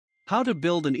How to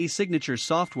build an eSignature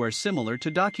software similar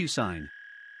to DocuSign.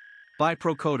 By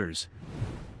ProCoders.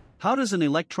 How does an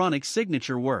electronic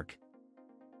signature work?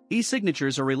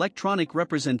 eSignatures are electronic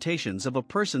representations of a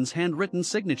person's handwritten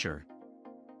signature.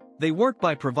 They work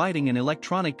by providing an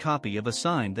electronic copy of a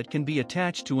sign that can be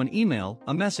attached to an email,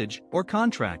 a message, or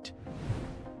contract.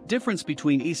 Difference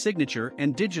between eSignature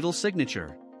and digital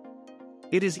signature.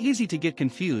 It is easy to get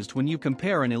confused when you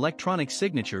compare an electronic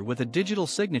signature with a digital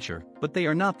signature, but they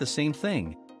are not the same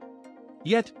thing.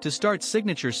 Yet, to start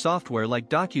signature software like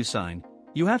DocuSign,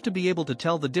 you have to be able to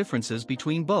tell the differences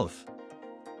between both.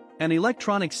 An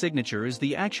electronic signature is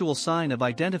the actual sign of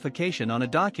identification on a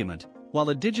document, while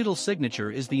a digital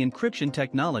signature is the encryption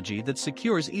technology that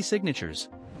secures eSignatures.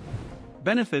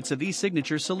 Benefits of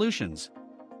eSignature solutions.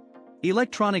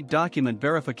 Electronic document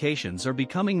verifications are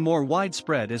becoming more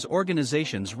widespread as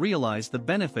organizations realize the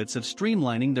benefits of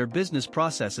streamlining their business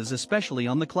processes, especially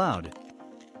on the cloud.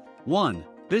 1.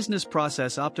 Business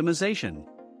process optimization.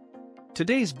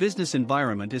 Today's business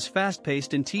environment is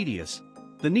fast-paced and tedious.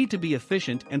 The need to be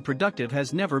efficient and productive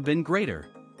has never been greater.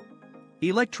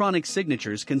 Electronic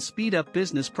signatures can speed up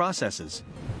business processes.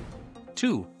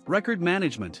 2. Record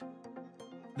management.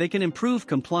 They can improve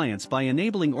compliance by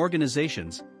enabling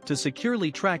organizations to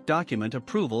securely track document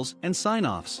approvals and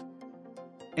sign-offs.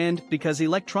 And, because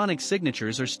electronic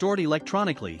signatures are stored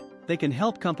electronically, they can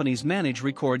help companies manage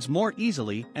records more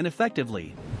easily and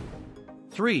effectively.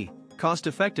 3. Cost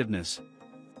effectiveness.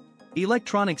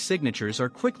 Electronic signatures are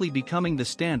quickly becoming the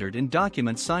standard in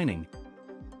document signing.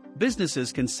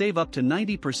 Businesses can save up to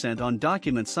 90% on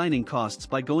document signing costs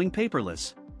by going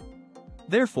paperless.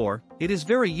 Therefore, it is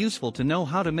very useful to know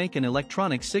how to make an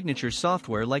electronic signature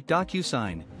software like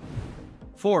DocuSign.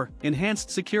 4. Enhanced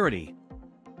security.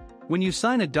 When you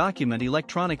sign a document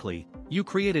electronically, you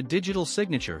create a digital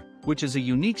signature, which is a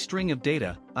unique string of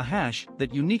data, a hash,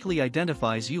 that uniquely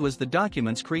identifies you as the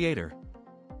document's creator.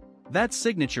 That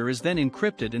signature is then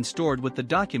encrypted and stored with the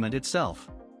document itself.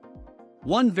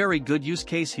 One very good use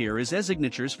case here is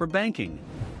eSignatures for banking.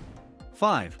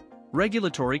 5.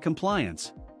 Regulatory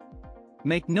compliance.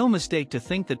 Make no mistake to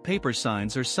think that paper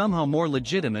signs are somehow more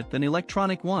legitimate than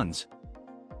electronic ones.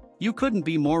 You couldn't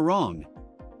be more wrong.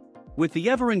 With the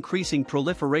ever-increasing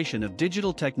proliferation of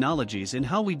digital technologies in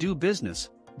how we do business,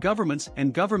 governments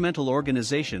and governmental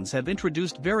organizations have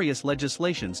introduced various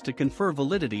legislations to confer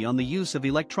validity on the use of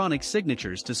electronic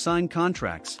signatures to sign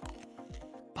contracts.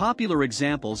 Popular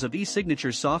examples of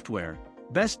eSignature software: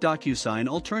 best DocuSign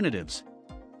alternatives.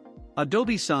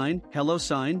 Adobe Sign,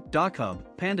 HelloSign, DocHub,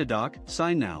 PandaDoc,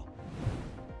 SignNow.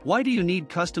 Why do you need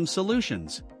custom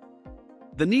solutions?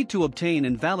 The need to obtain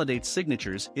and validate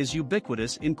signatures is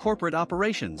ubiquitous in corporate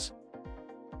operations.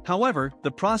 However,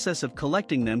 the process of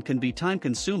collecting them can be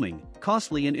time-consuming,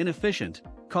 costly and inefficient,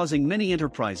 causing many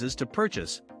enterprises to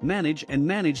purchase,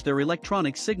 manage their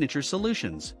electronic signature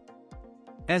solutions.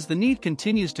 As the need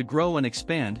continues to grow and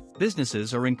expand,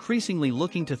 businesses are increasingly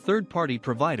looking to third-party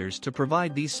providers to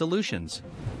provide these solutions.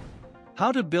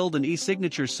 How to build an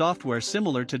eSignature software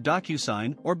similar to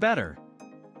DocuSign or better?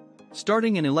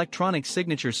 Starting an electronic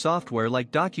signature software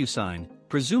like DocuSign,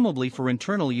 presumably for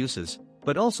internal uses,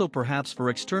 but also perhaps for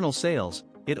external sales,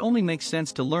 it only makes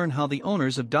sense to learn how the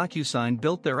owners of DocuSign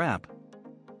built their app.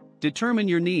 Determine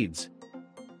your needs.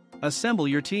 Assemble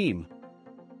your team.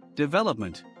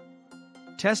 Development.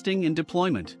 Testing and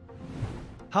deployment.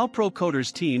 How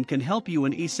ProCoders team can help you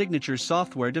in eSignature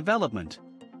software development.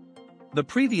 The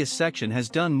previous section has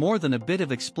done more than a bit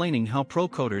of explaining how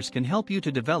ProCoders can help you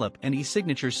to develop an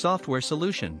eSignature software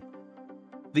solution.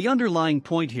 The underlying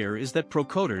point here is that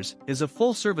ProCoders is a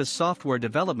full-service software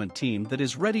development team that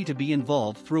is ready to be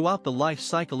involved throughout the life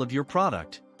cycle of your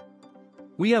product.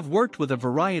 We have worked with a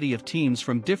variety of teams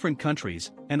from different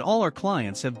countries, and all our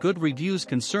clients have good reviews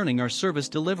concerning our service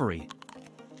delivery.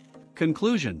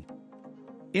 Conclusion.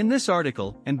 In this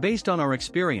article, and based on our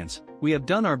experience, we have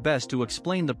done our best to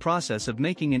explain the process of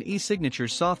making an eSignature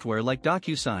software like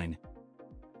DocuSign.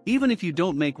 Even if you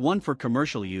don't make one for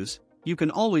commercial use, you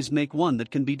can always make one that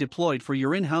can be deployed for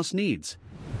your in-house needs.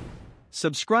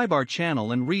 Subscribe our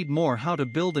channel and read more how to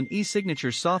build an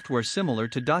eSignature software similar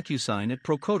to DocuSign at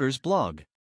ProCoders blog.